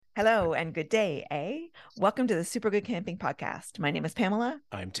Hello and good day, eh? Welcome to the Super Good Camping Podcast. My name is Pamela.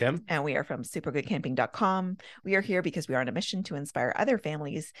 I'm Tim. And we are from supergoodcamping.com. We are here because we are on a mission to inspire other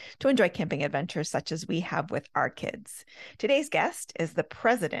families to enjoy camping adventures such as we have with our kids. Today's guest is the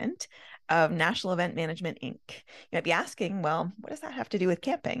president of National Event Management, Inc. You might be asking, well, what does that have to do with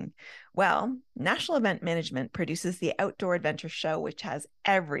camping? Well, National Event Management produces the Outdoor Adventure Show, which has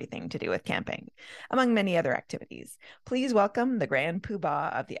everything to do with camping, among many other activities. Please welcome the grand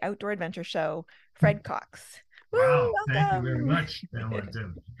poobah of the Outdoor Adventure Show, Fred Cox. Wow, thank you very much, Pamela and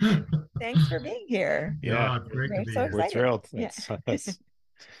Tim. Thanks for being here. Yeah, it's great to be here. We're thrilled. Yeah.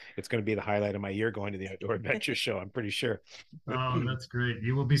 It's going to be the highlight of my year going to the Outdoor Adventure Show, I'm pretty sure. Oh, that's great.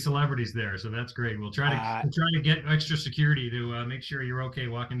 You will be celebrities there, so that's great. We'll try to get extra security to make sure you're okay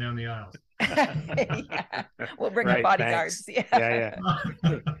walking down the aisles. Yeah. We'll bring up bodyguards. Yeah.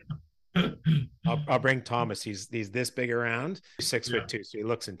 I'll bring Thomas. He's this big around. He's 6'2", so he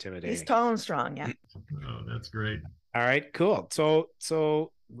looks intimidating. He's tall and strong. Yeah. Oh, that's great. All right, cool. So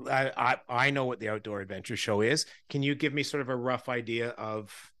I know what the Outdoor Adventure Show is. Can you give me sort of a rough idea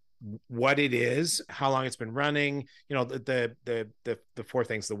of what it is, how long it's been running? You know, the four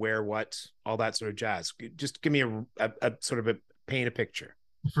things: the where, what, all that sort of jazz. Just give me a sort of a paint a picture.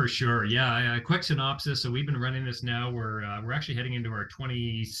 For sure. Yeah. A quick synopsis. So we've been running this now. We're actually heading into our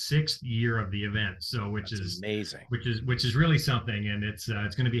 26th year of the event. So That's amazing. Which is really something. And it's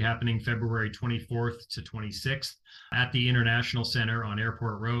going to be happening February 24th to 26th at the International Center on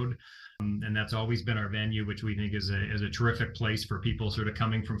Airport Road. And that's always been our venue, which we think is a terrific place for people sort of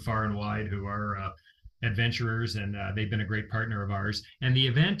coming from far and wide who are adventurers, and they've been a great partner of ours. And the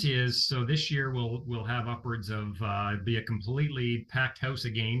event is, so this year we'll have upwards of be a completely packed house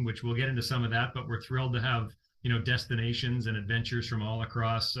again, which we'll get into some of that, but we're thrilled to have, destinations and adventures from all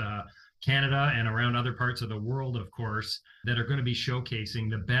across Canada and around other parts of the world, of course, that are going to be showcasing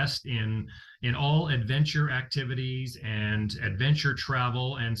the best in all adventure activities and adventure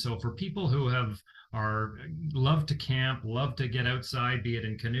travel. And so for people who love to camp, love to get outside, be it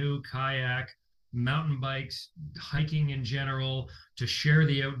in canoe, kayak, mountain bikes, hiking in general, to share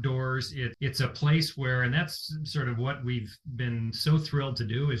the outdoors. It's a place where, and that's sort of what we've been so thrilled to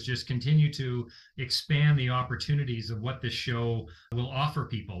do, is just continue to expand the opportunities of what this show will offer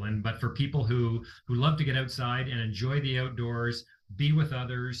people. But for people who love to get outside and enjoy the outdoors, be with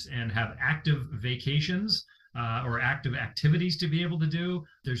others, and have active vacations or active activities to be able to do,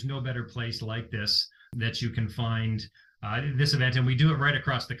 there's no better place like this that you can find this event. And we do it right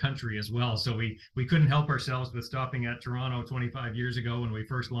across the country as well. So we couldn't help ourselves with stopping at Toronto 25 years ago when we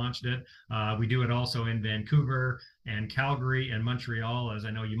first launched it. We do it also in Vancouver and Calgary and Montreal, as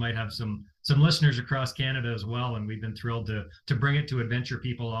I know you might have some listeners across Canada as well. And we've been thrilled to bring it to adventure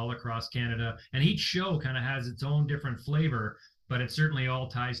people all across Canada. And each show kind of has its own different flavor, but it certainly all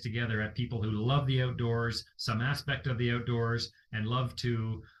ties together at people who love the outdoors, some aspect of the outdoors, and love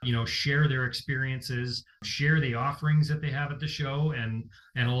to, share their experiences, share the offerings that they have at the show, and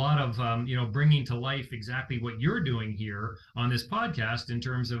a lot of, bringing to life exactly what you're doing here on this podcast in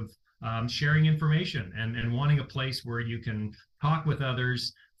terms of sharing information and wanting a place where you can talk with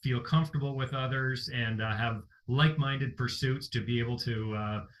others, feel comfortable with others, and have like-minded pursuits to be able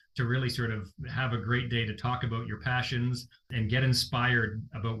to really sort of have a great day to talk about your passions and get inspired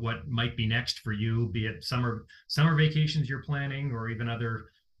about what might be next for you, be it summer vacations you're planning or even other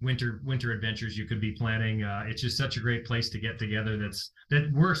winter adventures you could be planning. It's just such a great place to get together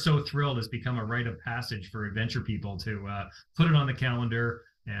that we're so thrilled has become a rite of passage for adventure people to put it on the calendar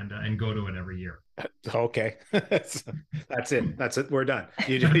and go to it every year. Okay. That's it. We're done.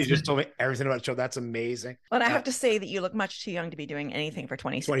 You just told me everything about the show. That's amazing. Well, I have to say that you look much too young to be doing anything for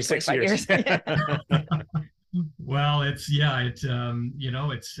 26 years. Well, it's been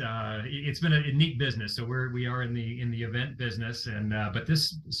a neat business. So we are in the event business, and but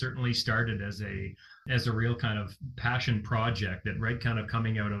this certainly started as a real kind of passion project that kind of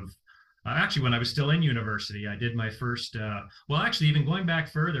coming out of actually when I was still in university. I did my first even going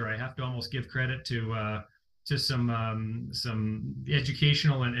back further, I have to almost give credit to some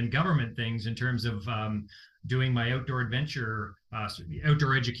educational and government things in terms of doing my outdoor adventure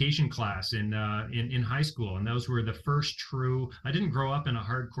outdoor education class in high school. And those were the first true, I didn't grow up in a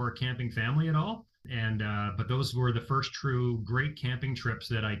hardcore camping family at all. And but those were the first true great camping trips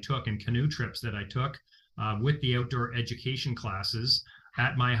that I took, and canoe trips that I took with the outdoor education classes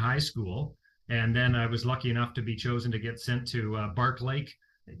at my high school. And then I was lucky enough to be chosen to get sent to Bark Lake,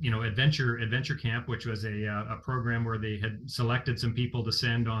 adventure camp, which was a program where they had selected some people to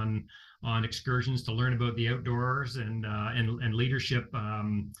send on excursions to learn about the outdoors and leadership,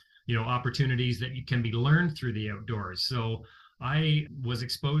 opportunities that can be learned through the outdoors. So I was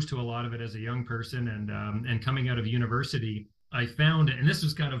exposed to a lot of it as a young person, and coming out of university, I found, and this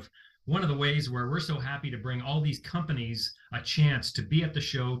was kind of one of the ways where we're so happy to bring all these companies a chance to be at the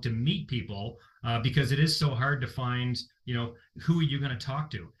show, to meet people, because it is so hard to find, who are you going to talk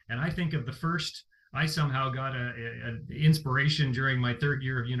to? And I think of the first, I somehow got a inspiration during my third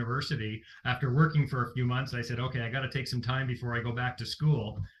year of university. After working for a few months, I said, okay, I got to take some time before I go back to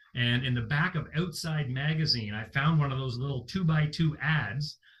school. And in the back of Outside Magazine, I found one of those little 2x2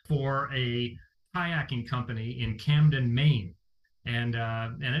 ads for a kayaking company in Camden, Maine. And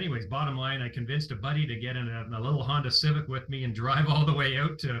anyways, bottom line, I convinced a buddy to get in a little Honda Civic with me and drive all the way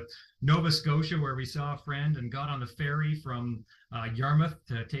out to Nova Scotia, where we saw a friend, and got on the ferry from Yarmouth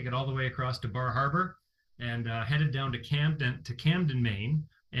to take it all the way across to Bar Harbor, and headed down to Camden, Maine.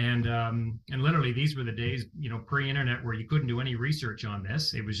 And literally, these were the days, pre-internet, where you couldn't do any research on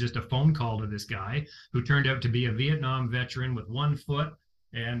this. It was just a phone call to this guy who turned out to be a Vietnam veteran with one foot,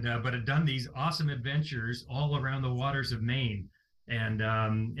 and but had done these awesome adventures all around the waters of Maine.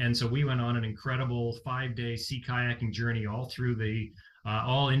 And so we went on an incredible 5-day sea kayaking journey all through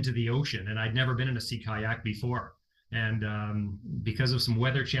all into the ocean. And I'd never been in a sea kayak before. And because of some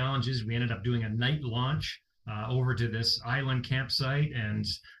weather challenges, we ended up doing a night launch over to this island campsite,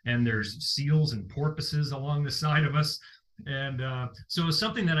 and there's seals and porpoises along the side of us. And so it was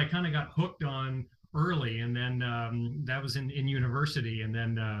something that I kind of got hooked on early. And then that was in university. And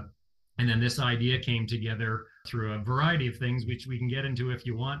then this idea came together through a variety of things, which we can get into if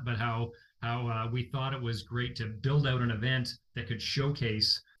you want, but how we thought it was great to build out an event that could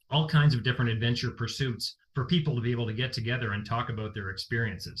showcase all kinds of different adventure pursuits for people to be able to get together and talk about their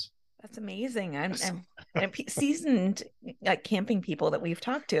experiences. That's amazing. And seasoned camping people that we've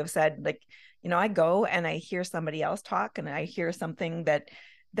talked to have said, I go and I hear somebody else talk, and I hear something that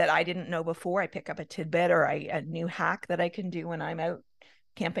I didn't know before. I pick up a tidbit or a new hack that I can do when I'm out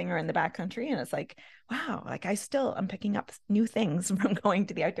camping or in the backcountry, and it's like, wow, I'm picking up new things from going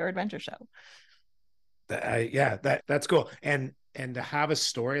to the Outdoor Adventure Show. That's cool. And to have a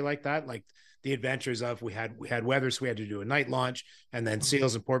story like that, like the adventures of we had weather, so we had to do a night launch, and then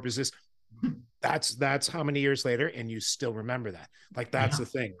seals and porpoises. That's how many years later, and you still remember that. That's the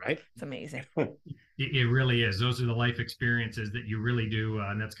thing, right? It's amazing. It really is. Those are the life experiences that you really do,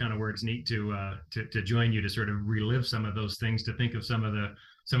 and that's kind of where it's neat to join you, to sort of relive some of those things, to think of some of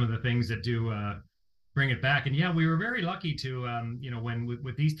the things that do bring it back. And yeah, we were very lucky to when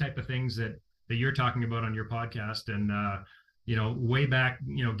with these type of things that you're talking about on your podcast, and way back,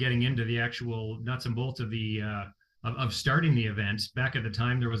 getting into the actual nuts and bolts of the of starting the event. Back at the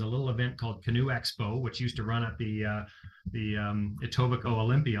time, there was a little event called Canoe Expo, which used to run at the Etobicoke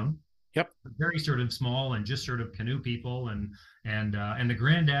Olympium. Yep. Very sort of small, and just sort of canoe people, and the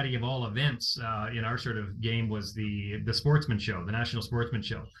granddaddy of all events in our sort of game was the Sportsman Show, the National Sportsman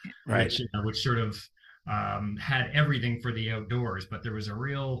Show, right? Which sort of had everything for the outdoors, but there was a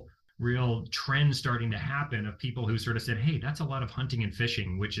real trend starting to happen of people who sort of said, hey, that's a lot of hunting and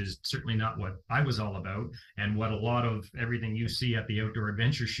fishing, which is certainly not what I was all about, and what a lot of everything you see at the Outdoor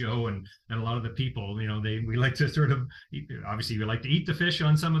Adventure Show, and a lot of the people, we like to sort of, obviously we like to eat the fish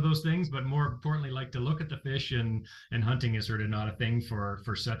on some of those things, but more importantly, like to look at the fish, and hunting is sort of not a thing for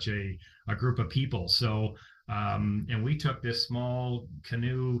such a group of people. So and we took this small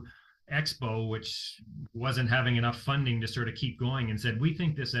canoe expo, which wasn't having enough funding to sort of keep going, and said, we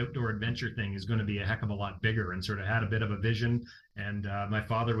think this outdoor adventure thing is going to be a heck of a lot bigger, and sort of had a bit of a vision. And my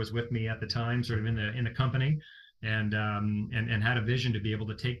father was with me at the time, sort of in the company, and had a vision to be able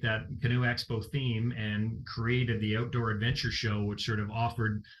to take that Canoe Expo theme and created the Outdoor Adventure Show, which sort of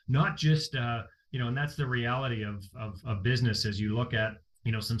offered not just and that's the reality of business as you look at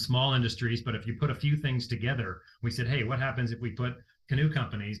some small industries, but if you put a few things together, we said, hey, what happens if we put canoe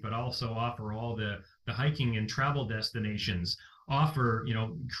companies, but also offer all the hiking and travel destinations,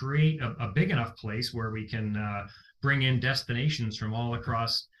 create a big enough place where we can bring in destinations from all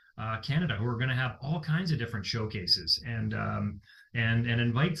across Canada who are going to have all kinds of different showcases, and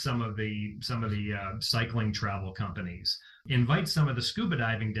invite some of the cycling travel companies, invite some of the scuba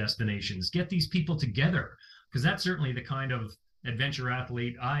diving destinations, get these people together, because that's certainly the kind of adventure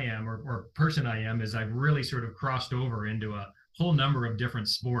athlete I am, or person I am, is I've really sort of crossed over into a whole number of different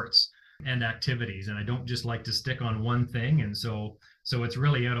sports and activities, and I don't just like to stick on one thing. And so it's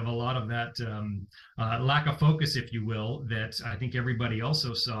really out of a lot of that lack of focus, if you will, that I think everybody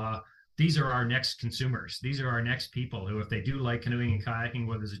also saw. These are our next consumers. These are our next people who, if they do like canoeing and kayaking,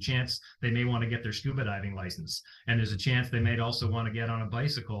 well, there's a chance they may want to get their scuba diving license, and there's a chance they might also want to get on a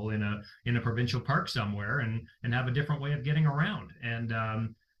bicycle in a provincial park somewhere, and have a different way of getting around, and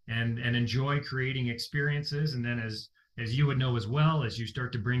enjoy creating experiences. And then as you would know as well, as you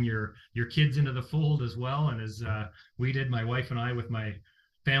start to bring your kids into the fold as well, and as we did, my wife and I, with my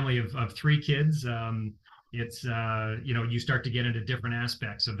family of 3 kids, it's you start to get into different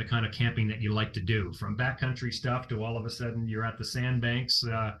aspects of the kind of camping that you like to do, from backcountry stuff to all of a sudden you're at the sandbanks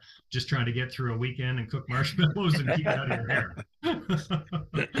just trying to get through a weekend and cook marshmallows and keep it out of your hair.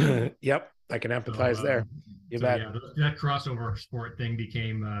 Yep, I can empathize there. You bet. Yeah, that crossover sport thing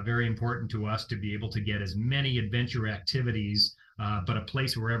became very important to us, to be able to get as many adventure activities, but a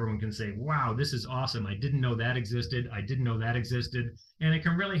place where everyone can say, wow, this is awesome. I didn't know that existed. I didn't know that existed. And it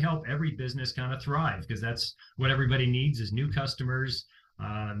can really help every business kind of thrive, because that's what everybody needs, is new customers,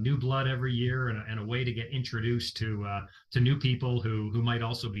 new blood every year, and a way to get introduced to new people who might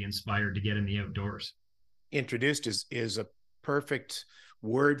also be inspired to get in the outdoors. Introduced is a perfect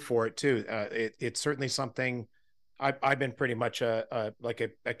word for it too. It's certainly something. I've been pretty much a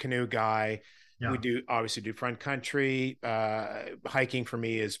canoe guy. Yeah. We obviously do front country. Hiking for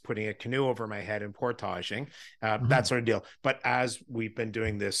me is putting a canoe over my head and portaging, that sort of deal. But as we've been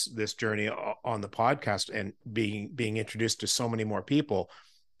doing this journey on the podcast and being introduced to so many more people,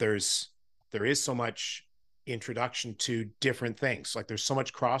 there is so much introduction to different things. Like there's so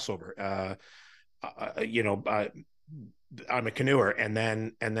much crossover. I'm a canoer, and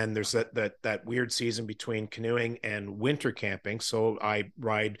then there's that weird season between canoeing and winter camping. So I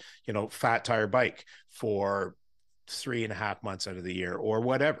ride, fat tire bike for 3.5 months out of the year, or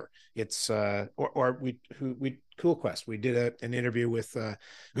whatever. It's we Cool Quest. We did an interview with a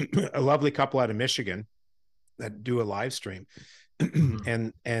lovely couple out of Michigan that do a live stream,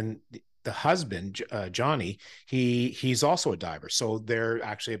 and the husband, Johnny, he's also a diver. So they're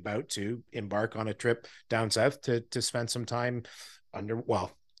actually about to embark on a trip down south to spend some time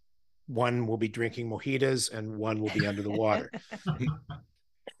one will be drinking mojitos and one will be under the water.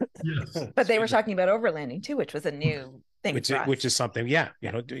 Yes. But they were talking about overlanding too, which was a new thing, which is something,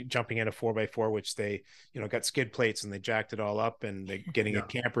 jumping in a 4x4, which they, got skid plates and they jacked it all up, and they're getting a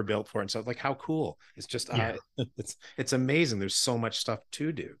camper built for it. And so like, how cool. It's just, it's amazing. There's so much stuff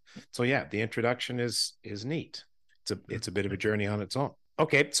to do. So yeah, the introduction is neat. It's a bit of a journey on its own.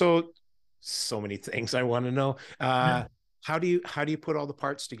 Okay. So many things I want to know. How do you put all the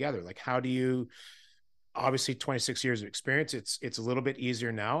parts together? Like, how do you, obviously 26 years of experience, it's a little bit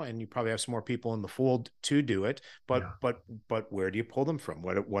easier now, and you probably have some more people in the fold to do it, but where do you pull them from?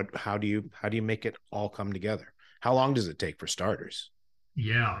 How do you make it all come together? How long does it take for starters?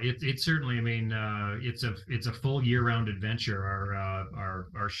 Yeah, it certainly, I mean, it's a full year-round adventure.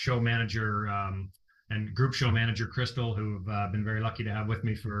 Our show manager and group show manager, Crystal, who've been very lucky to have with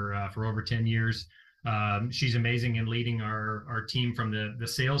me for over 10 years. She's amazing in leading our team from the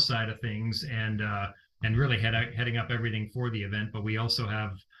sales side of things, and really heading up everything for the event. But we also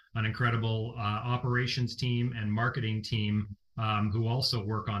have an incredible operations team and marketing team who also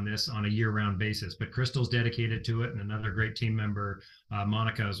work on this on a year-round basis. But Crystal's dedicated to it, and another great team member,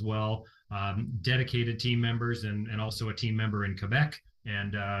 Monica, as well. Dedicated team members, and also a team member in Quebec,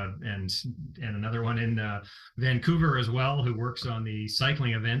 and another one in Vancouver as well, who works on the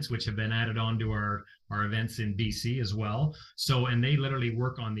cycling events, which have been added on to our events in BC as well. So, and they literally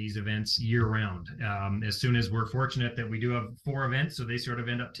work on these events year round. As soon as we're fortunate that we do have 4 events, so they sort of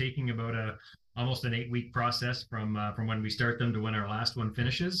end up taking about almost an 8-week process from when we start them to when our last one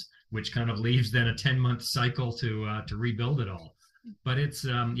finishes, which kind of leaves then a 10-month cycle to rebuild it all. But it's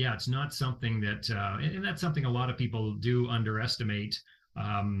it's not something that and that's something a lot of people do underestimate,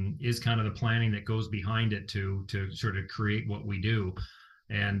 is kind of the planning that goes behind it to sort of create what we do,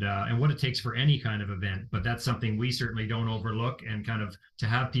 and what it takes for any kind of event. But that's something we certainly don't overlook, and kind of to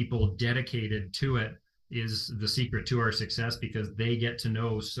have people dedicated to it is the secret to our success, because they get to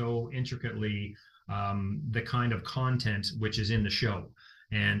know so intricately the kind of content which is in the show,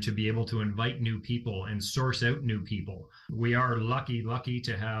 and to be able to invite new people and source out new people. We are lucky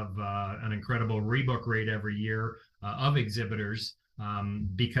to have an incredible rebook rate every year of exhibitors,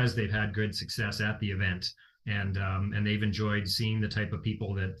 because they've had good success at the event, and they've enjoyed seeing the type of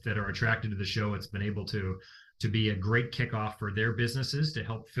people that are attracted to the show. It's been able to be a great kickoff for their businesses, to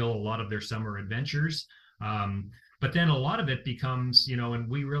help fill a lot of their summer adventures. But then a lot of it becomes, and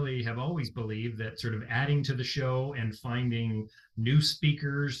we really have always believed that sort of adding to the show and finding new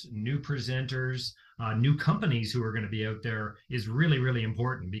speakers, new presenters, new companies who are going to be out there is really, really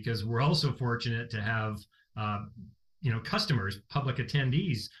important, because we're also fortunate to have, customers, public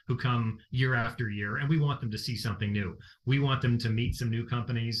attendees who come year after year, and we want them to see something new. We want them to meet some new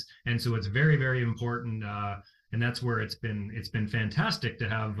companies. And so it's very, very important. And that's where it's been fantastic to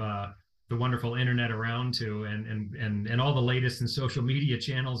have the wonderful internet around to, and all the latest in social media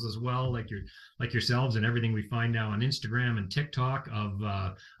channels as well, like yourselves, and everything we find now on Instagram and TikTok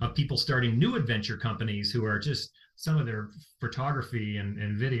of people starting new adventure companies who are just, some of their photography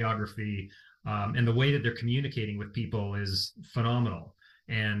and videography and the way that they're communicating with people is phenomenal.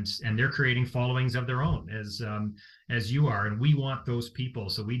 And they're creating followings of their own as you are, and we want those people.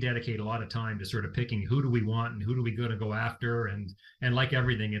 So we dedicate a lot of time to sort of picking who do we want and who do we going to go after, and like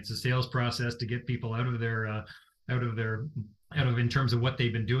everything, it's a sales process to get people out of in terms of what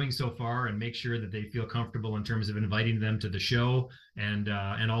they've been doing so far, and make sure that they feel comfortable in terms of inviting them to the show, and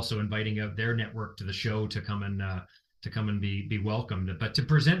also inviting out their network to the show to come and be welcomed, but to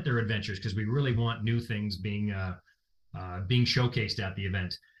present their adventures, because we really want new things being showcased at the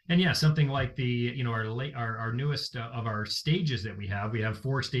event. And yeah, something like our newest of our stages that we have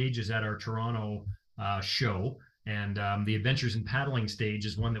 4 stages at our Toronto show, and the Adventures in Paddling stage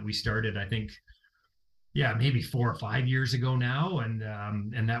is one that we started, I think, maybe 4 or 5 years ago now,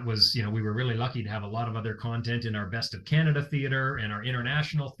 and that was, we were really lucky to have a lot of other content in our Best of Canada theater and our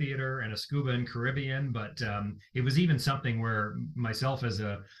international theater and a Scuba and Caribbean, but it was even something where myself as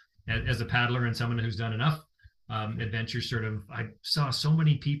a paddler and someone who's done enough adventures, I saw so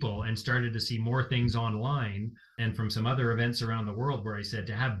many people and started to see more things online and from some other events around the world, where I said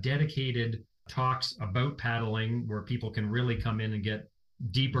to have dedicated talks about paddling where people can really come in and get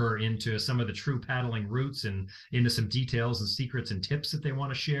deeper into some of the true paddling roots and into some details and secrets and tips that they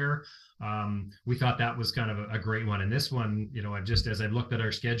want to share. We thought that was kind of a great one. And this one, as I've looked at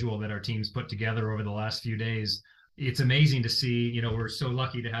our schedule that our team's put together over the last few days, it's amazing to see, we're so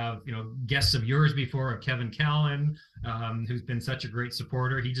lucky to have, guests of yours before, Kevin Callan, who's been such a great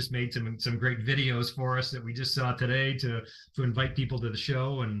supporter. He just made some great videos for us that we just saw today to invite people to the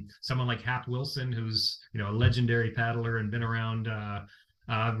show. And someone like Hap Wilson, who's, a legendary paddler and been around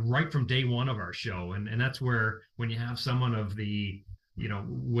right from day one of our show. And that's where, when you have someone of the,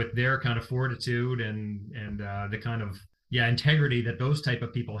 with their kind of fortitude and the kind of integrity that those type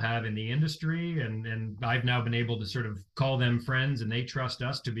of people have in the industry, and I've now been able to sort of call them friends, and they trust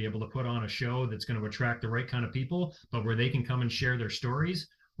us to be able to put on a show that's going to attract the right kind of people, but where they can come and share their stories.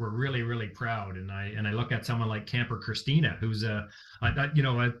 We're really, really proud. And I look at someone like Camper Christina, who's a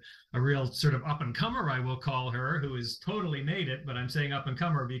real sort of up and comer, I will call her, who has totally made it, but I'm saying up and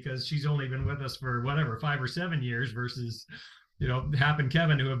comer because she's only been with us for 5 or 7 years versus Hap and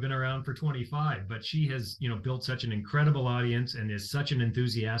Kevin, who have been around for 25, but she has, built such an incredible audience and is such an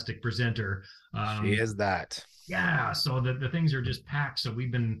enthusiastic presenter. She is that. Yeah. So the things are just packed. So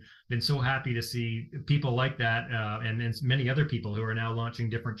we've been so happy to see people like that. And many other people who are now launching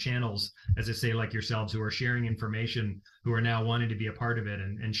different channels, as I say, like yourselves, who are sharing information, who are now wanting to be a part of it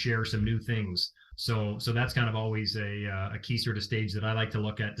and share some new things. So that's kind of always a key sort of stage that I like to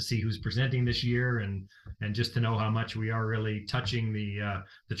look at to see who's presenting this year, and just to know how much we are really touching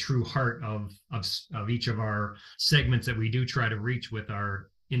the true heart of each of our segments that we do try to reach with our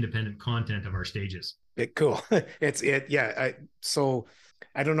independent content of our stages. Cool. So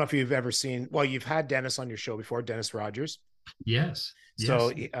I don't know if you've ever seen, you've had Dennis on your show before, Dennis Rogers. Yes.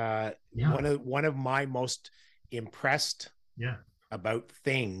 So one of my most impressed about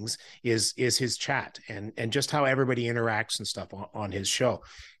things is his chat and just how everybody interacts and stuff on his show.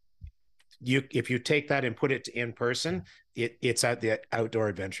 If you take that and put it in person, it's at the Outdoor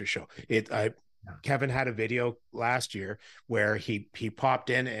Adventure Show. Kevin had a video last year where he popped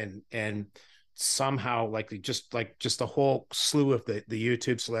in and somehow just the whole slew of the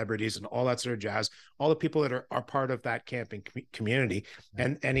YouTube celebrities and all that sort of jazz, all the people that are part of that camping community,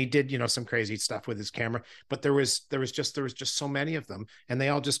 and he did some crazy stuff with his camera, but there was just so many of them, and they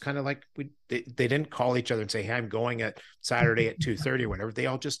all just kind of they didn't call each other and say, hey, I'm going at Saturday at 2:30 or whatever. They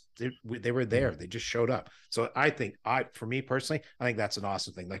all just they were there, they just showed up. So for me personally, I think that's an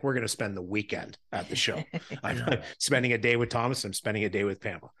awesome thing. We're going to spend the weekend at the show. I'm spending a day with Thomas, I'm spending a day with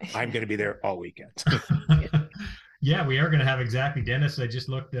Pamela. I'm going to be there all weekend. Yeah, we are going to have exactly. Dennis, I just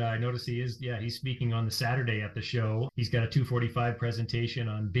looked, I noticed he's speaking on the Saturday at the show. He's got a 2:45 presentation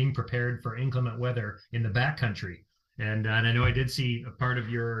on being prepared for inclement weather in the backcountry. And I know I did see a part of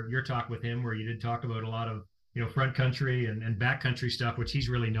your talk with him where you did talk about a lot of, front country and backcountry stuff, which he's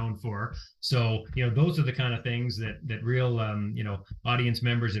really known for. So, those are the kind of things that real, audience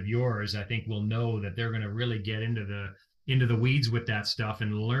members of yours, I think, will know that they're going to really get into the weeds with that stuff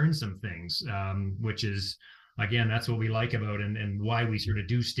and learn some things, which is again, that's what we like about and why we sort of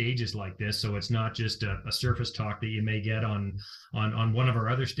do stages like this. So it's not just a surface talk that you may get on one of our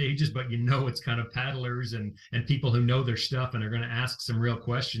other stages, but it's kind of paddlers and people who know their stuff and are going to ask some real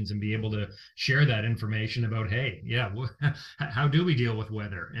questions and be able to share that information about, hey, how do we deal with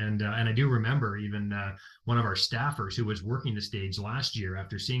weather? And I do remember even one of our staffers who was working the stage last year,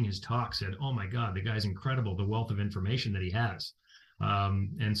 after seeing his talk, said, "Oh my God, the guy's incredible, the wealth of information that he has."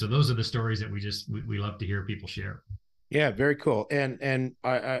 And so those are the stories that we love to hear people share. Yeah, very cool. And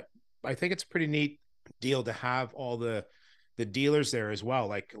I think it's a pretty neat deal to have all the dealers there as well.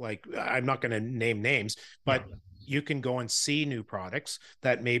 Like I'm not going to name names, but you can go and see new products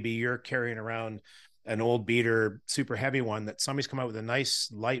that maybe you're carrying around an old beater, super heavy one that somebody's come out with a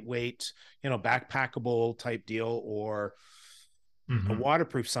nice lightweight, backpackable type deal, or a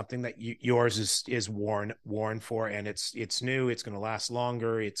waterproof something that yours is worn for, and it's new, it's going to last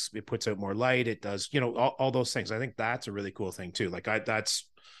longer, it puts out more light, it does, all those things. I think that's a really cool thing too. Like that's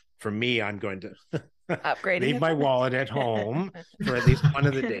for me, I'm going to leave my wallet at home for at least one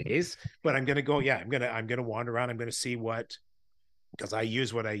of the days, but I'm going to go, I'm going to wander around. I'm going to see because I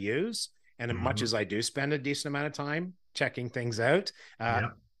use what I use. And as much as I do spend a decent amount of time checking things out,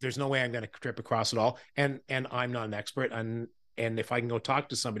 there's no way I'm going to trip across it all. And I'm not an expert. And if I can go talk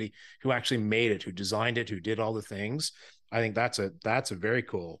to somebody who actually made it, who designed it, who did all the things, I think that's a very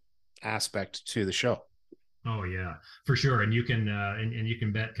cool aspect to the show. Oh yeah, for sure. And you can and you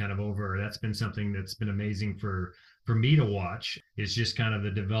can bet kind of over. That's been something that's been amazing for me to watch. It's just kind of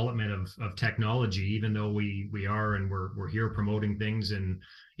the development of technology. Even though we are and we're here promoting things in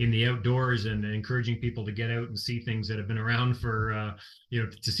the outdoors and encouraging people to get out and see things that have been around for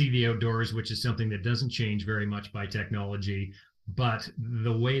to see the outdoors, which is something that doesn't change very much by technology. But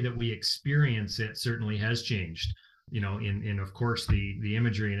the way that we experience it certainly has changed. In of course the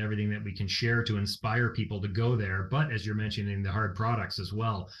imagery and everything that we can share to inspire people to go there, but as you're mentioning, the hard products as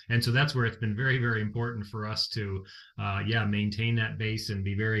well. And so that's where it's been very, very important for us to maintain that base and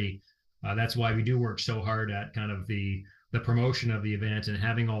be very that's why we do work so hard at kind of the promotion of the event and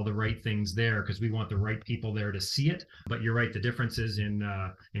having all the right things there, because we want the right people there to see it. But you're right, the differences in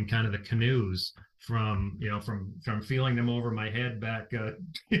kind of the canoes from feeling them over my head back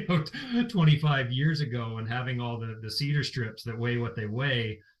 25 years ago and having all the cedar strips that weigh what they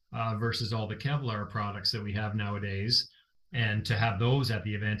weigh versus all the Kevlar products that we have nowadays, and to have those at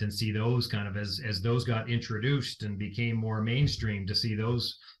the event and see those kind of as those got introduced and became more mainstream, to see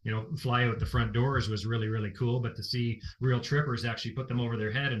those fly out the front doors was really, really cool. But to see real trippers actually put them over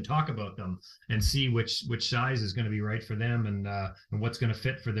their head and talk about them and see which size is going to be right for them and what's going to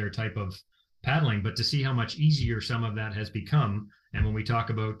fit for their type of paddling, but to see how much easier some of that has become. And when we talk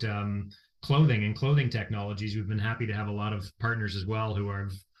about clothing and clothing technologies, we've been happy to have a lot of partners as well who are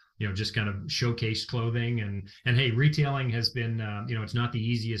just kind of showcased clothing and hey, retailing has been it's not the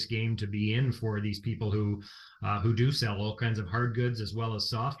easiest game to be in for these people who do sell all kinds of hard goods as well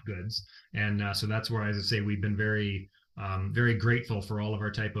as soft goods. And so that's where, as I say, we've been very very grateful for all of our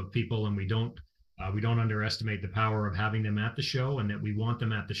type of people, and we don't underestimate the power of having them at the show, and that we want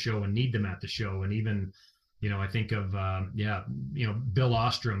them at the show and need them at the show. And even I think of Bill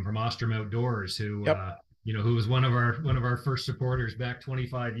Ostrom from Ostrom Outdoors, who who was one of our first supporters back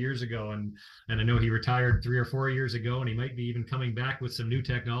 25 years ago, and I know he retired 3 or 4 years ago, and he might be even coming back with some new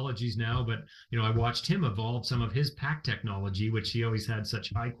technologies now. But I watched him evolve some of his pack technology, which he always had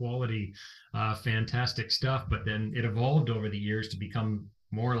such high quality, fantastic stuff. But then it evolved over the years to become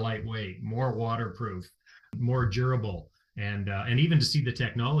more lightweight, more waterproof, more durable, and even to see the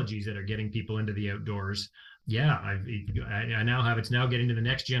technologies that are getting people into the outdoors. I now have, it's now getting to the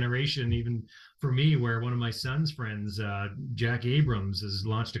next generation, even for me, where one of my son's friends, Jack Abrams, has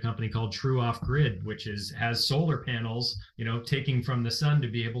launched a company called True Off Grid, which has solar panels, taking from the sun to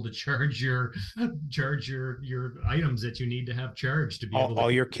be able to charge your items that you need to have charged to be able to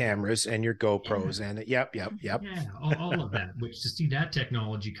all your cameras and your GoPros and yep. Yeah, all of that. Which, to see that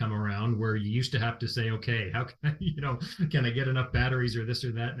technology come around, where you used to have to say, okay, how can can I get enough batteries or this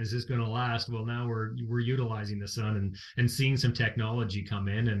or that, and is this going to last? Well, now we're utilizing the sun and seeing some technology come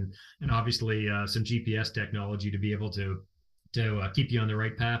in, and obviously some GPS technology to be able to keep you on the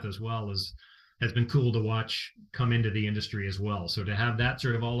right path as well, has been cool to watch come into the industry as well. So to have that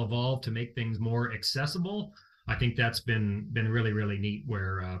sort of all evolve to make things more accessible, I think that's been really, really neat,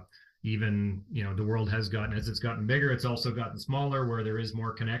 where even the world has gotten, as it's gotten bigger, it's also gotten smaller, where there is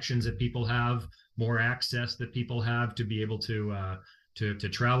more connections that people have, more access that people have to be able to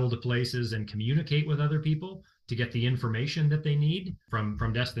travel to places and communicate with other people. get the information that they need from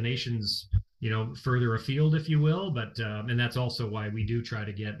destinations, further afield, if you will. But and that's also why we do try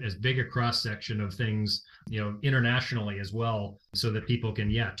to get as big a cross section of things, internationally as well, so that people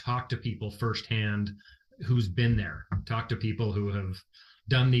can talk to people firsthand who's been there, talk to people who have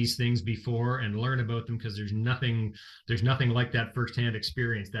done these things before and learn about them, because there's nothing like that firsthand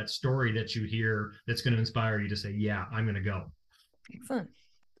experience, that story that you hear, that's going to inspire you to say, yeah, I'm going to go. Excellent.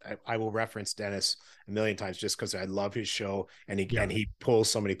 I will reference Dennis a million times just because I love his show, and he pulls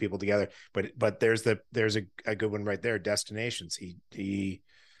so many people together. But there's a good one right there. Destinations. He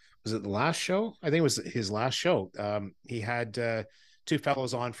was it the last show? I think it was his last show. He had two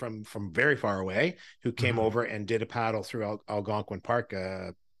fellows on from very far away who came over and did a paddle through Algonquin Park,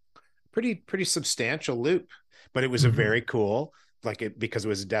 pretty substantial loop, but it was a very cool, because it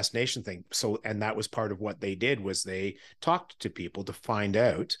was a destination thing. So, and that was part of what they did, was they talked to people to find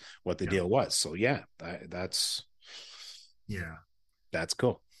out what the deal was. So that's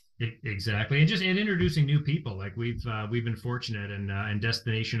cool. Exactly. And just introducing new people. Like we've been fortunate, and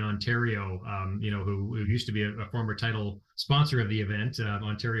Destination Ontario, who used to be a former title sponsor of the event,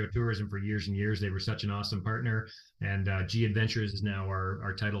 Ontario Tourism, for years and years. They were such an awesome partner. And G Adventures is now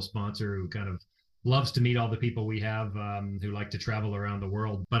our title sponsor, who kind of loves to meet all the people we have who like to travel around the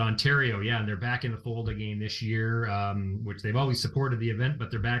world. But Ontario, and they're back in the fold again this year, which they've always supported the event, but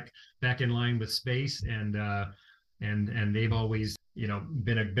they're back in line with space, and they've always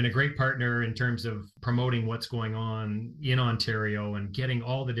been a great partner in terms of promoting what's going on in Ontario and getting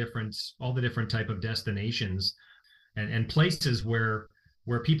all the different type of destinations and places where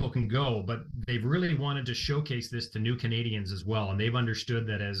people can go. But they've really wanted to showcase this to new Canadians as well, and they've understood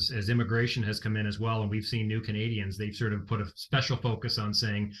that as immigration has come in as well, and we've seen new Canadians, they've sort of put a special focus on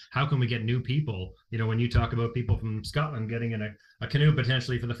saying, how can we get new people? When you talk about people from Scotland getting in a canoe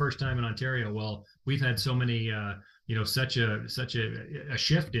potentially for the first time in Ontario, well, we've had so many such a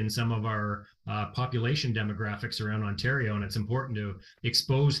shift in some of our population demographics around Ontario, and it's important to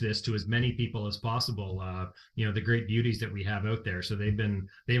expose this to as many people as possible. The great beauties that we have out there. So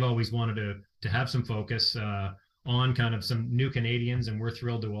they've always wanted to have some focus on kind of some new Canadians, and we're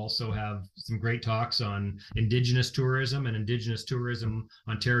thrilled to also have some great talks on Indigenous tourism. And Indigenous tourism,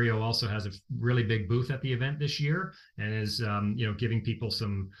 Ontario also has a really big booth at the event this year, and is giving people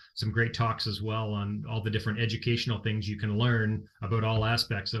some great talks as well on all the different educational things you can learn about all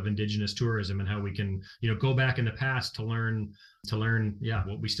aspects of Indigenous tourism, and how we can go back in the past to learn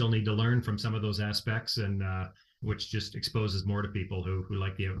what we still need to learn from some of those aspects, and which just exposes more to people who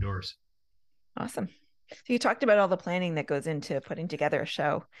like the outdoors. Awesome. So you talked about all the planning that goes into putting together a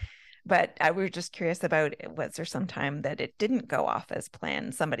show, but I was just curious about, was there some time that it didn't go off as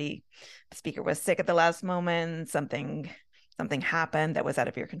planned? The speaker was sick at the last moment, something happened that was out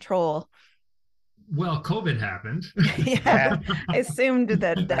of your control? Well, COVID happened. I assumed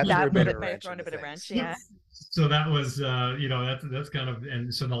that might have thrown a bit of wrench. Yeah. So that was, that's kind of,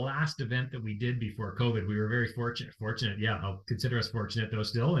 and so the last event that we did before COVID, we were very fortunate. Yeah, I'll consider us fortunate though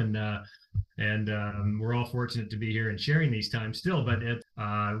still. And we're all fortunate to be here and sharing these times still. But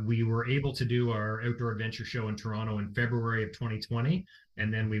we were able to do our outdoor adventure show in Toronto in February of 2020.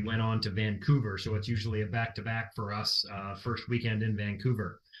 And then we went on to Vancouver. So it's usually a back-to-back for us, first weekend in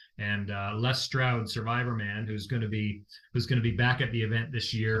Vancouver. And Les Stroud, Survivor Man, who's going to be back at the event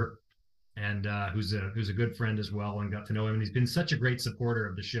this year, and who's a good friend as well, and got to know him. And he's been such a great supporter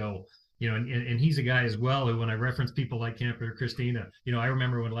of the show. And he's a guy as well who, when I reference people like Camper Christina, I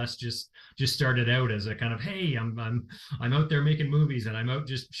remember when Les just started out as a kind of, hey, I'm out there making movies, and I'm out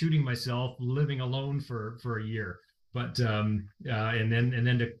just shooting myself, living alone for a year. But and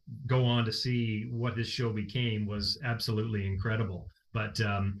then to go on to see what this show became was absolutely incredible. But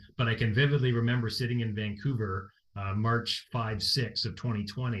I can vividly remember sitting in Vancouver, March 5-6 of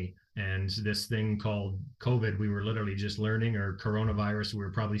 2020, and this thing called COVID, we were literally just learning, or coronavirus, we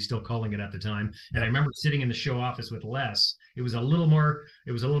were probably still calling it at the time. And I remember sitting in the show office with Les. It was a little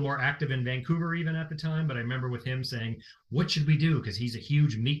more active in Vancouver even at the time, but I remember with him saying, what should we do? Because he's a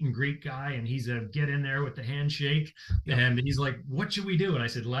huge meet and greet guy, and he's a get in there with the handshake. And he's like, what should we do? And I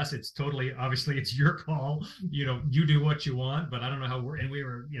said, Les, obviously it's your call. You do what you want, but I don't know how and we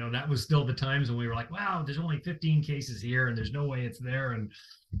were, that was still the times when we were like, wow, there's only 15 cases here, and there's no way it's there. And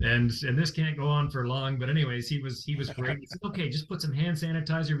this can't go on for long. But anyways, he was great. He said, okay, just put some hand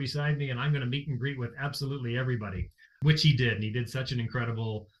sanitizer beside me, and I'm going to meet and greet with absolutely everybody, which he did. And he did such an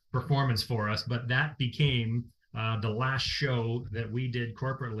incredible performance for us. But that became the last show that we did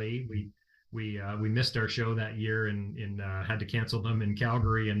corporately. We missed our show that year and had to cancel them in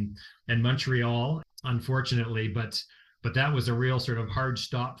Calgary and Montreal, unfortunately. But that was a real sort of hard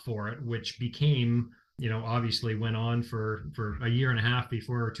stop for it, which became obviously went on for a year and a half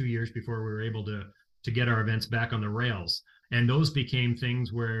before, or 2 years before we were able to get our events back on the rails. And those became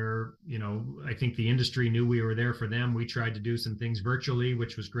things where, I think the industry knew we were there for them. We tried to do some things virtually,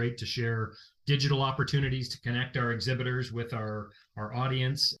 which was great, to share digital opportunities to connect our exhibitors with our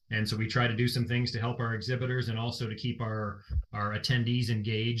audience. And so we try to do some things to help our exhibitors and also to keep our attendees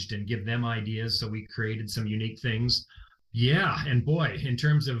engaged and give them ideas. So we created some unique things. Yeah, and boy, in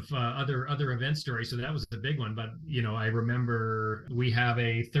terms of other event stories, so that was the big one. But I remember we have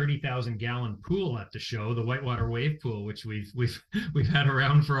a 30,000 gallon pool at the show, the Whitewater Wave Pool, which we've had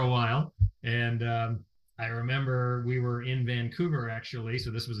around for a while. And I remember we were in Vancouver, actually.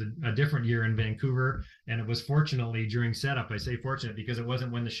 So this was a different year in Vancouver, and it was fortunately during setup. I say fortunate because it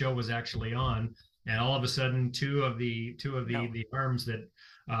wasn't when the show was actually on. And all of a sudden, two of the arms that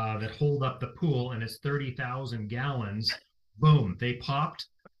hold up the pool, and it's 30,000 gallons, boom, they popped,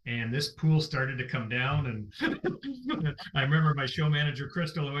 and this pool started to come down. And I remember my show manager,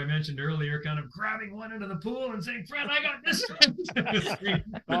 Crystal, who I mentioned earlier, kind of grabbing one end of the pool and saying, "Fred, I got this."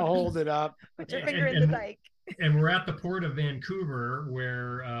 I'll hold it up. Put your finger in the dike. And we're at the Port of Vancouver,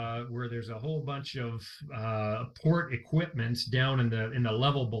 where there's a whole bunch of port equipment down in the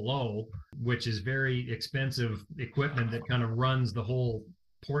level below, which is very expensive equipment that kind of runs the whole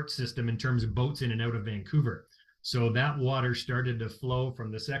port system in terms of boats in and out of Vancouver. So that water started to flow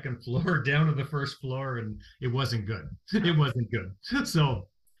from the second floor down to the first floor, and it wasn't good. It wasn't good.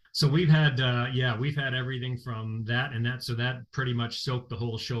 So we've had everything from that and that. So that pretty much soaked the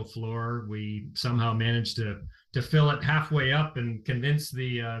whole show floor. We somehow managed to fill it halfway up and convince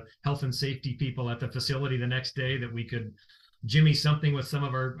the health and safety people at the facility the next day that we could jimmy something with some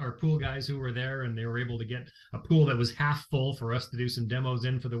of our pool guys who were there, and they were able to get a pool that was half full for us to do some demos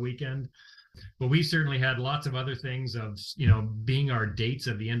in for the weekend. But we certainly had lots of other things of, being our dates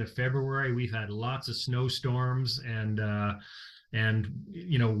at the end of February. We've had lots of snowstorms and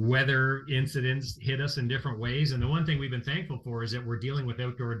weather incidents hit us in different ways. And the one thing we've been thankful for is that we're dealing with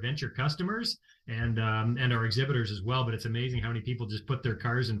outdoor adventure customers and our exhibitors as well. But it's amazing how many people just put their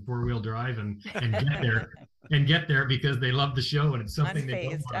cars in 4-wheel drive and get there because they love the show, and it's something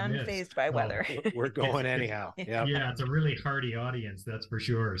unfazed by weather. We're going anyhow. Yeah, it's a really hardy audience, that's for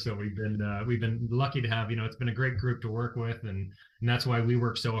sure. So we've been lucky to have, it's been a great group to work with, and that's why we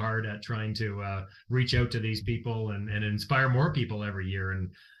work so hard at trying to reach out to these people and inspire more people every year. And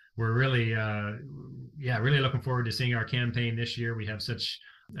we're really really looking forward to seeing our campaign this year. We have such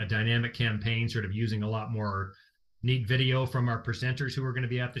a dynamic campaign, sort of using a lot more neat video from our presenters who are going to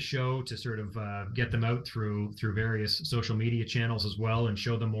be at the show to sort of get them out through various social media channels as well, and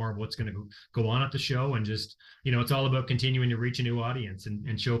show them more of what's going to go on at the show. And just, it's all about continuing to reach a new audience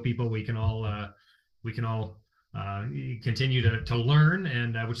and show people we can all continue to learn,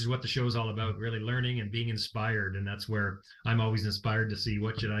 and which is what the show is all about, really learning and being inspired. And that's where I'm always inspired to see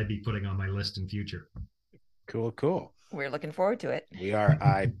what should I be putting on my list in future. Cool. We're looking forward to it. We are.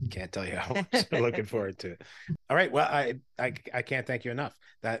 I can't tell you how much I'm looking forward to it. All right. Well, I can't thank you enough.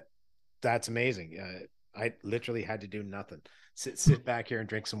 That's amazing. I literally had to do nothing. Sit back here and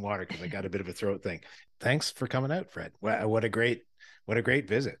drink some water because I got a bit of a throat thing. Thanks for coming out, Fred. What a great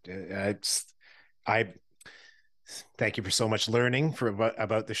visit. I thank you for so much learning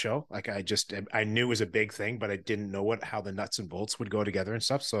about the show. Like I knew it was a big thing, but I didn't know how the nuts and bolts would go together and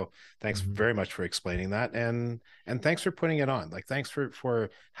stuff. So thanks very much for explaining that. And thanks for putting it on. Like, thanks for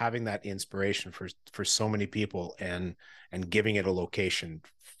having that inspiration for so many people and giving it a location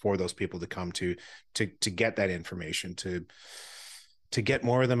for those people to come to get that information, to get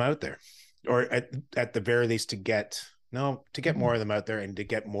more of them out there, or at the very least to get more of them out there, and to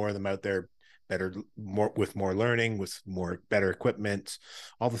get more of them out there better, with more learning, with better equipment,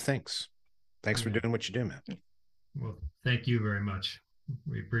 all the things. Thanks for doing what you do, man. Well, thank you very much.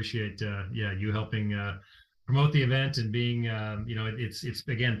 We appreciate you helping promote the event and being it's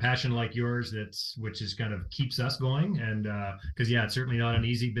again passion like yours which is kind of keeps us going, and because it's certainly not an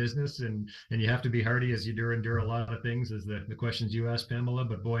easy business, and you have to be hardy as you endure a lot of things, as the questions you asked, Pamela.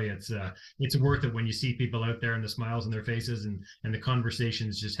 But boy, it's worth it when you see people out there and the smiles on their faces and the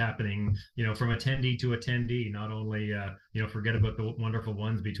conversations just happening, from attendee to attendee. Not only forget about the wonderful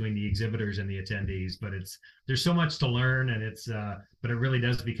ones between the exhibitors and the attendees, but there's so much to learn, and but it really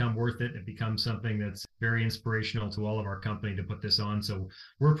does become worth it. It becomes something that's very inspirational to all of our company to put this on. So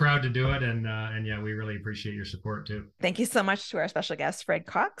we're proud to do it. And we really appreciate your support too. Thank you so much to our special guest, Fred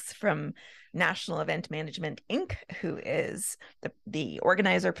Cox from National Event Management, Inc., who is the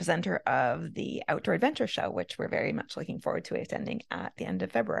organizer, presenter of the Outdoor Adventure Show, which we're very much looking forward to attending at the end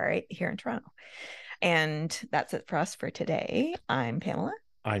of February here in Toronto. And that's it for us for today. I'm Pamela.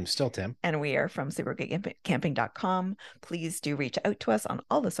 I'm still Tim. And we are from supergoodcamping.com. Please do reach out to us on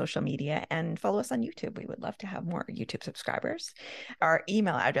all the social media and follow us on YouTube. We would love to have more YouTube subscribers. Our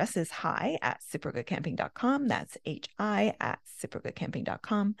email address is hi@supergoodcamping.com. That's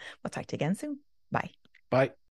hi@supergoodcamping.com. We'll talk to you again soon. Bye. Bye.